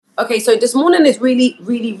Okay, so this morning is really,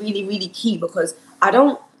 really, really, really key because I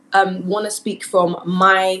don't want to speak from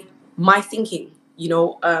my thinking.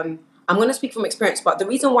 I'm going to speak from experience. But the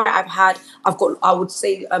reason why I've got, I would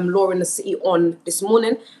say, Law in the City on this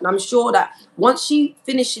morning, and I'm sure that once she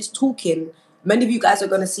finishes talking, many of you guys are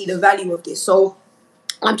going to see the value of this. So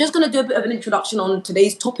I'm just going to do a bit of an introduction on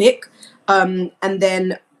today's topic, and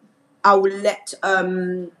then I will let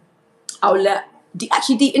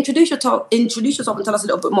actually introduce yourself and tell us a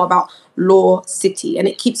little bit more about Law City, and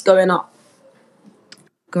it keeps going up.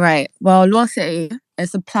 Great. Well, Law City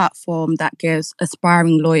is a platform that gives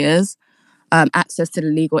aspiring lawyers access to the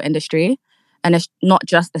legal industry. And it's not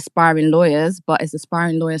just aspiring lawyers, but it's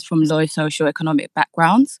aspiring lawyers from low socioeconomic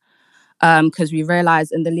backgrounds. Because we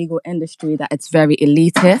realize in the legal industry that it's very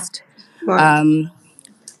elitist. Right.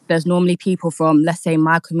 There's normally people from, let's say,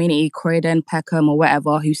 my community, Croydon, Peckham, or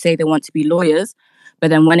whatever, who say they want to be lawyers. But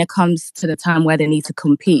then when it comes to the time where they need to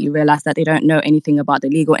compete, you realize that they don't know anything about the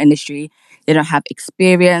legal industry. They don't have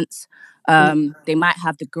experience. They might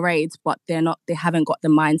have the grades, but they haven't got the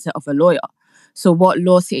mindset of a lawyer. So what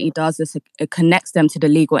Law City does is it connects them to the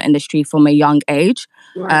legal industry from a young age.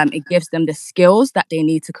 Right. It gives them the skills that they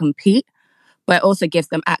need to compete, but it also gives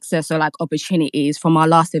them access or like opportunities. From our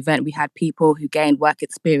last event, we had people who gained work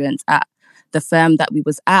experience at the firm that we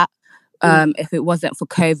was at. If it wasn't for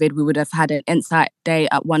COVID, we would have had an insight day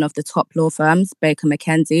at one of the top law firms, Baker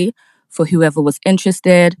McKenzie, for whoever was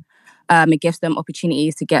interested. It gives them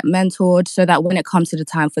opportunities to get mentored so that when it comes to the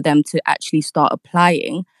time for them to actually start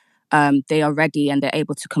applying, they are ready and they're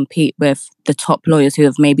able to compete with the top lawyers who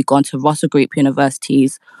have maybe gone to Russell Group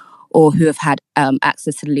universities or who have had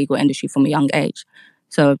access to the legal industry from a young age.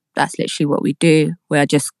 So that's literally what we do. We're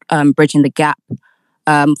just bridging the gap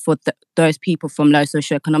for those people from low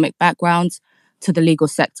socioeconomic backgrounds to the legal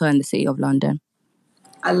sector in the City of London.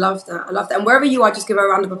 I love that. And wherever you are, just give her a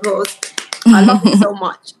round of applause. I love it so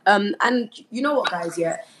much. And you know what, guys,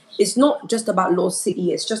 yeah? It's not just about Law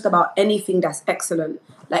City. It's just about anything that's excellent.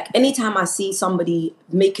 Like, anytime I see somebody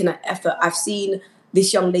making an effort, I've seen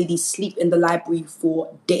this young lady sleep in the library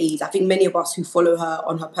for days. I think many of us who follow her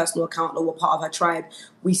on her personal account or were part of her tribe,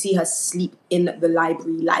 we see her sleep in the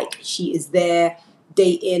library. Like, she is there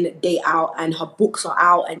day in, day out, and her books are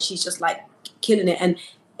out, and she's just like killing it. And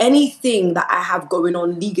anything that I have going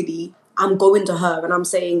on legally, I'm going to her and I'm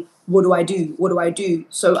saying, what do I do? What do I do?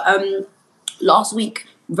 So last week,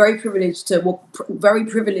 very privileged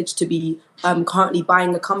to be currently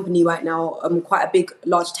buying a company right now, quite a big,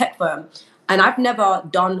 large tech firm. And I've never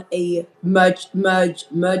done a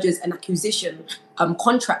mergers and acquisition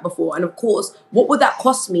contract before. And of course, what would that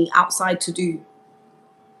cost me outside to do?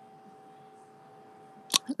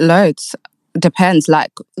 Loads. Depends.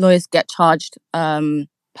 Like, lawyers get charged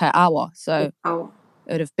per hour. So it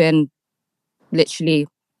would have been literally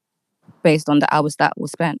based on the hours that were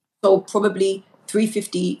spent. So probably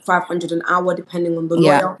 350, 500 an hour, depending on the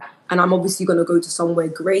lawyer. Yeah. And I'm obviously going to go to somewhere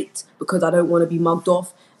great because I don't want to be mugged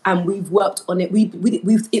off. And we've worked on it. We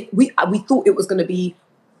thought it was going to be,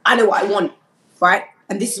 I know what I want, right?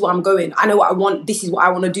 And this is where I'm going. I know what I want. This is what I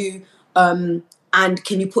want to do. And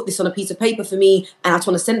can you put this on a piece of paper for me? And I just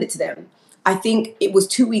want to send it to them. I think it was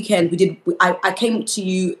 2 weekends. I came to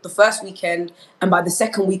you the first weekend, and by the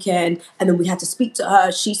second weekend, and then we had to speak to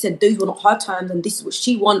her. She said those were not her terms, and this is what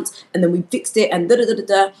she wants. And then we fixed it, and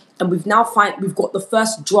and we've got the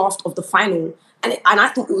first draft of the final. And I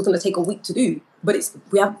thought it was going to take a week to do, but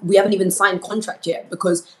we haven't even signed contract yet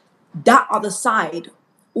because that other side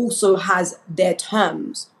also has their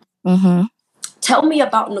terms. Mm-hmm. Tell me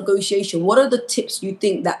about negotiation. What are the tips you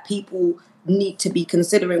think that people need to be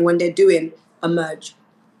considering when they're doing a merge?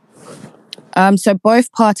 So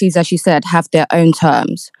both parties, as you said, have their own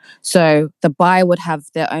terms. So the buyer would have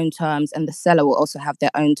their own terms and the seller will also have their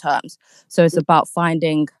own terms. So it's about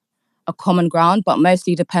finding a common ground, but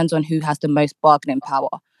mostly depends on who has the most bargaining power.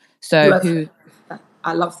 So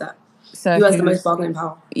I love that. So who has the most bargaining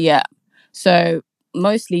power? Yeah. So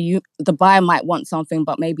mostly the buyer might want something,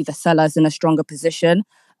 but maybe the seller's in a stronger position.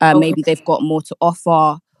 Okay. Maybe they've got more to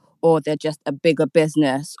offer, or they're just a bigger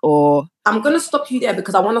business, or... I'm going to stop you there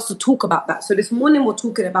because I want us to talk about that. So this morning we're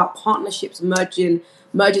talking about partnerships,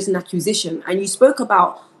 mergers and acquisition. And you spoke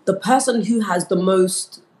about the person who has the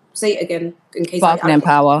most, say it again, in case bargaining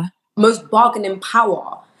power. Most bargaining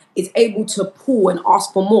power is able to pull and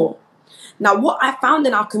ask for more. Now, what I found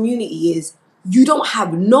in our community is you don't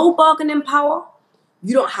have no bargaining power,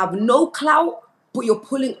 you don't have no clout, but you're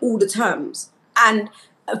pulling all the terms. And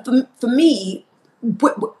for me,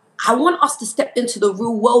 I want us to step into the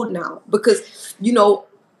real world now because, you know,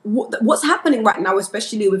 what's happening right now,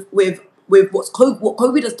 especially with with what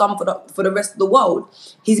COVID has done for the rest of the world.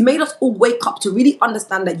 He's made us all wake up to really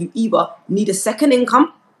understand that you either need a second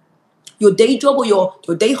income, your day job or your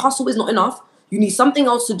day hustle is not enough. You need something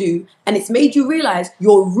else to do, and it's made you realize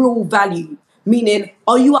your real value. Meaning,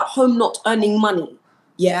 are you at home not earning money?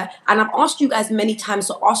 Yeah, and I've asked you guys many times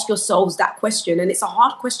to ask yourselves that question, and it's a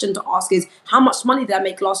hard question to ask. Is how much money did I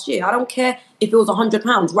make last year? I don't care if it was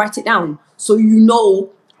 £100. Write it down so you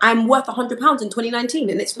know I'm worth £100 in 2019,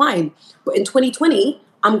 and it's fine. But in 2020,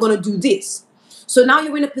 I'm gonna do this. So now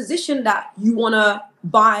you're in a position that you wanna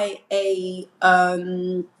buy a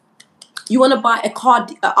car.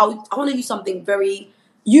 I want to use something very.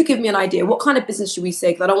 You give me an idea. What kind of business should we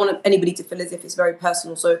say? Because I don't want anybody to feel as if it's very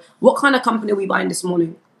personal. So, what kind of company are we buying this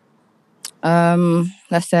morning?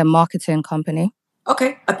 Let's say a marketing company.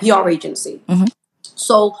 Okay, a PR agency. Mhm.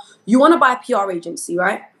 So you want to buy a PR agency,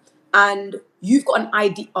 right? And you've got an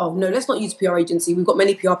idea. Oh no, let's not use PR agency. We've got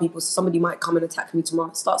many PR people, so somebody might come and attack me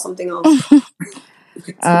tomorrow. Start something else.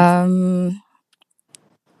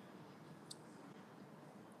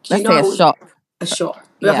 Let's say a shop. A shop.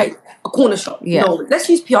 Yeah. Okay, a corner shop. Yeah. No, let's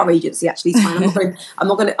use PR agency. Actually, it's fine. I'm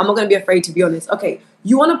not going to be afraid, to be honest. Okay,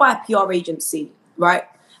 you want to buy a PR agency, right?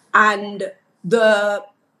 And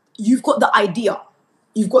you've got the idea.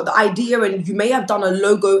 You've got the idea, and you may have done a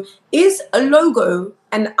logo. Is a logo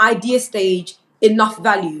an idea stage enough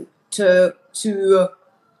value to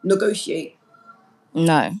negotiate?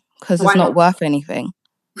 No, because Why it's not not? worth anything.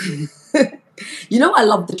 You know, I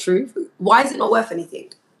love the truth. Why is it not worth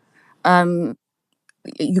anything?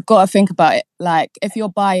 You got to think about it. Like, if you're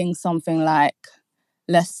buying something like,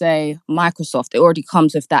 let's say, Microsoft, it already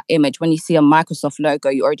comes with that image. When you see a Microsoft logo,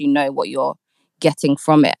 you already know what you're getting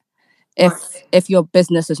from it. If your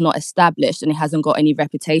business is not established and it hasn't got any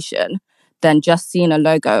reputation, then just seeing a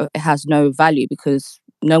logo, it has no value, because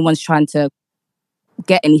no one's trying to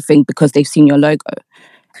get anything because they've seen your logo.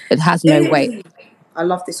 It has no weight. I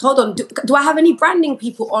love this. Hold on. Do I have any branding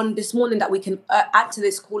people on this morning that we can add to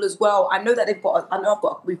this call as well? I know that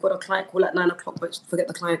we've got a client call at 9:00, but forget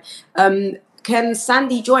the client. Can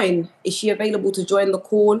Sandy join? Is she available to join the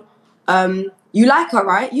call? You like her,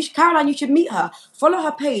 right? Caroline, you should meet her. Follow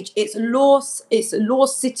her page. It's Law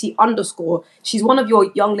City _. She's one of your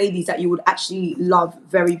young ladies that you would actually love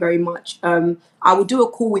very, very much. I will do a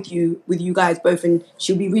call with you guys both, and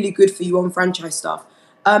she'll be really good for you on franchise stuff.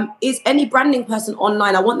 Is any branding person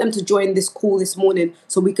online? I want them to join this call this morning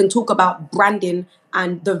so we can talk about branding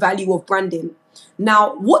and the value of branding.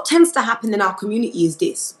 Now, what tends to happen in our community is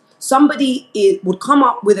this. Somebody would come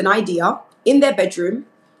up with an idea in their bedroom,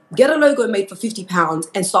 get a logo made for £50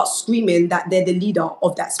 and start screaming that they're the leader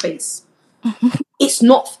of that space. It's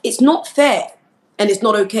not fair, and it's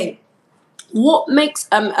not okay. What makes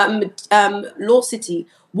Law City,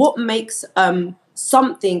 what makes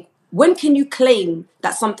something, when can you claim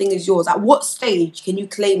that something is yours? At what stage can you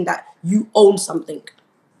claim that you own something?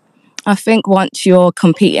 I think once you're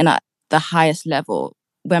competing at the highest level,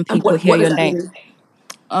 when people hear your name.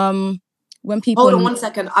 When people... Hold on 1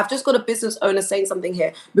 second. I've just got a business owner saying something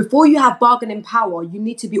here. Before you have bargaining power, you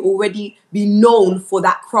need to be known for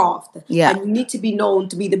that craft. Yeah. And you need to be known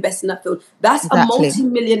to be the best in that field. That's Exactly. a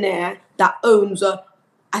multi-millionaire that owns,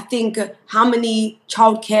 I think, how many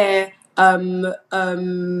childcare...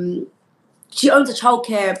 she owns a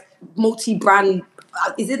childcare multi-brand.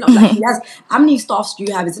 Is it not like he has? How many staffs do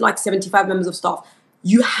you have? Is it like 75 members of staff?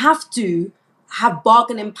 You have to have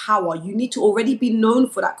bargaining power. You need to already be known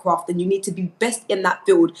for that craft, and you need to be best in that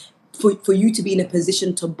field for you to be in a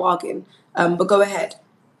position to bargain. But go ahead.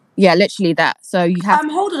 Yeah, literally that. So you have...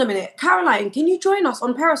 Hold on a minute. Caroline, can you join us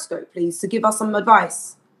on Periscope, please, to give us some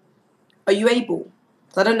advice? Are you able?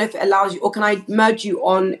 So I don't know if it allows you, or can I merge you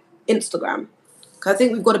on Instagram? Because I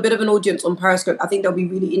think we've got a bit of an audience on Periscope. I think they'll be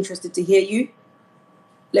really interested to hear you.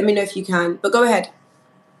 Let me know if you can. But go ahead.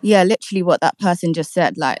 Yeah, literally what that person just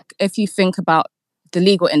said. Like, if you think about the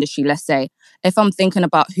legal industry, let's say, if I'm thinking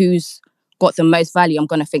about who's got the most value, I'm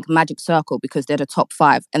going to think Magic Circle, because they're the top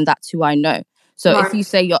 5 and that's who I know. So Right. If you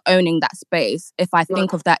say you're owning that space, if I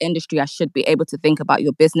think of that industry, I should be able to think about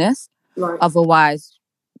your business. Right. Otherwise,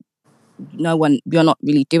 you're not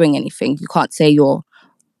really doing anything. You can't say you're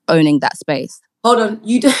owning that space. Hold on,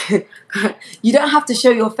 you don't have to show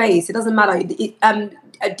your face. It doesn't matter.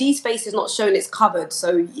 Dee's face is not shown; it's covered,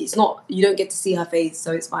 so it's not. You don't get to see her face,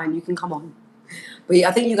 so it's fine. You can come on. But yeah,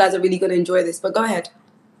 I think you guys are really going to enjoy this. But go ahead.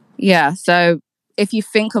 Yeah. So if you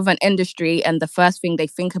think of an industry and the first thing they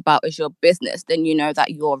think about is your business, then you know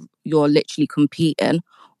that you're literally competing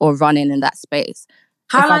or running in that space.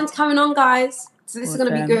 Caroline's coming on, guys. So this is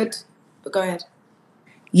going to be good. But go ahead.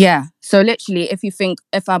 Yeah. So literally,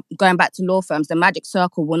 if I'm going back to law firms, the Magic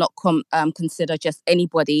Circle will not consider just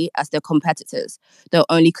anybody as their competitors. They'll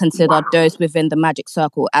only consider Wow. those within the Magic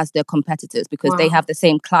Circle as their competitors because they Wow. have the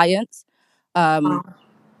same clients. Wow.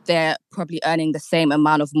 They're probably earning the same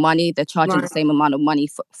amount of money. They're charging the Right. same amount of money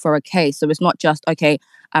for a case. So it's not just, okay,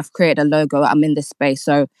 I've created a logo, I'm in this space,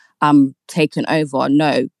 so I'm taking over.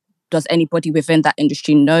 No. Does anybody within that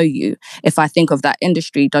industry know you? If I think of that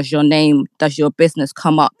industry, does your business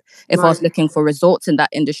come up? If I was Right. looking for results in that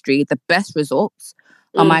industry, the best results,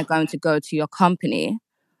 am I Mm. going to go to your company,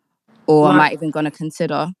 or am I Right. even going to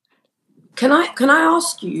consider? Can I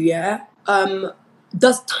ask you, yeah?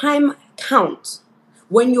 Does time count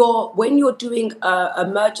when you're doing a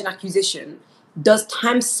merger and acquisition? Does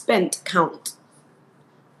time spent count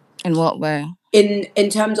In what way? in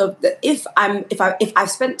terms of if I've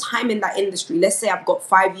spent time in that industry? Let's say I've got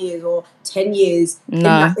 5 years or 10 years in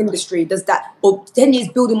that No, industry. Does that, or 10 years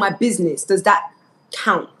building my business? Does that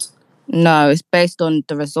count? no, it's based on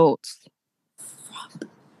the results.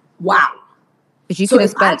 Wow. Because you So could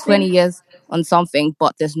have if spent I've 20 been years on something,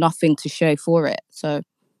 but there's nothing to show for it. So,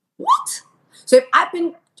 what? So if I've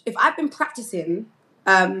been practicing,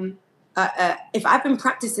 if I've been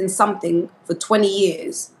practicing something for 20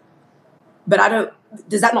 years, but I don't,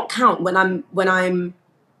 does that not count when I'm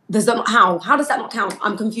does that not, how does that not count?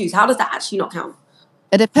 I'm confused. How does that actually not count?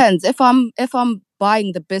 it depends. If I'm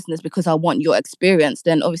buying the business because I want your experience,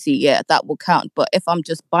 then obviously, yeah, that will count. But if I'm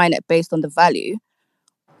just buying it based on the value,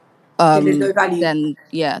 Then there's no value. then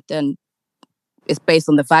yeah, then it's based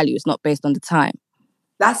on the value. It's not based on the time.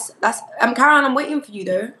 That's Caroline, I'm waiting for you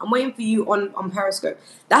though. I'm waiting for you on Periscope.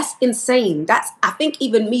 That's insane. That's, I think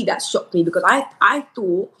even me, that shocked me because I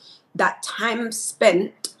thought that time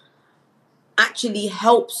spent actually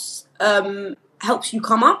helps you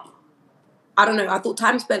come up. I don't know. I thought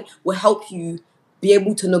time spent will help you be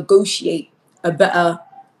able to negotiate a better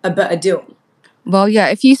a better deal. Well,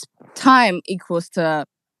 yeah, time equals to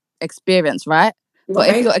experience, right? But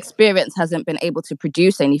if Okay. your experience hasn't been able to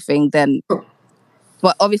produce anything, then,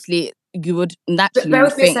 but obviously, you would Bear naturally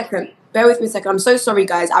with me a think. second. Bear with me a second. I'm so sorry,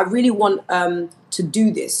 guys. I really want to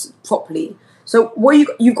do this properly. So what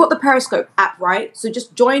you've got the Periscope app, right? So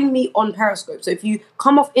just join me on Periscope. So if you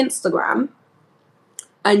come off Instagram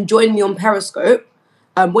and join me on Periscope,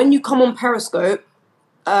 when you come on Periscope,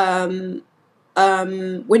 there's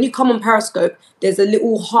a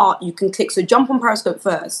little heart you can click. So jump on Periscope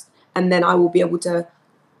first, and then I will be able to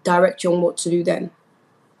direct you on what to do then.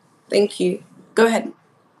 Thank you. Go ahead.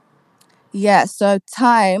 Yeah, so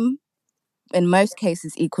time in most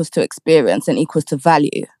cases equals to experience and equals to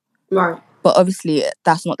value. Right. But obviously,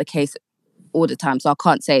 that's not the case all the time. So I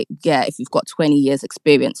can't say, yeah, if you've got 20 years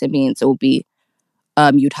experience, it means it will be,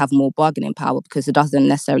 you'd have more bargaining power, because it doesn't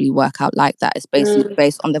necessarily work out like that. It's basically Mm,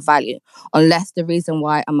 based on the value. Unless the reason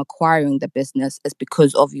why I'm acquiring the business is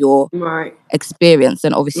because of your right. experience,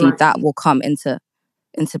 then obviously Right. that will come into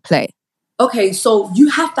play. Okay, so you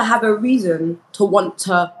have to have a reason to want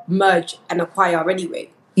to merge and acquire anyway,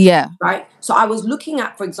 Yeah. right? So I was looking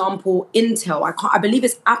at, for example, Intel. I believe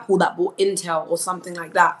it's Apple that bought Intel or something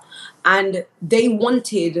like that, and they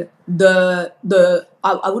wanted I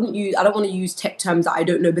don't want to use tech terms that I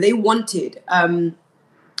don't know, but they wanted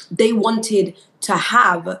to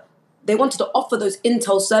have they wanted to offer those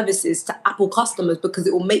Intel services to Apple customers because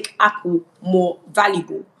it will make Apple more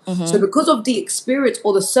valuable. So Mm-hmm. because of the experience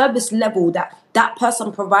or the service level that that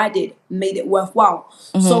person provided made it worthwhile.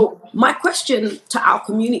 Mm-hmm. So my question to our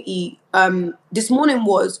community this morning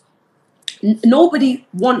was, nobody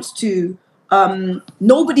wants to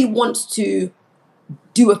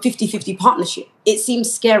do a 50-50 partnership. It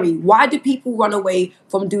seems scary. Why do people run away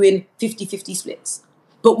from doing 50-50 splits?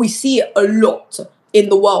 But we see it a lot in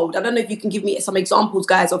the world. I don't know if you can give me some examples,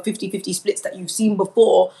 guys, of 50-50 splits that you've seen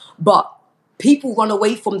before, but people run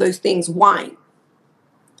away from those things. Why?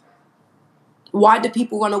 Why do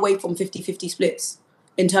people run away from 50-50 splits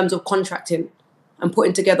in terms of contracting and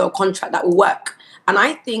putting together a contract that will work? And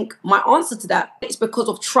I think my answer to that is because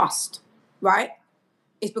of trust, right?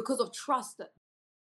 It's because of trust that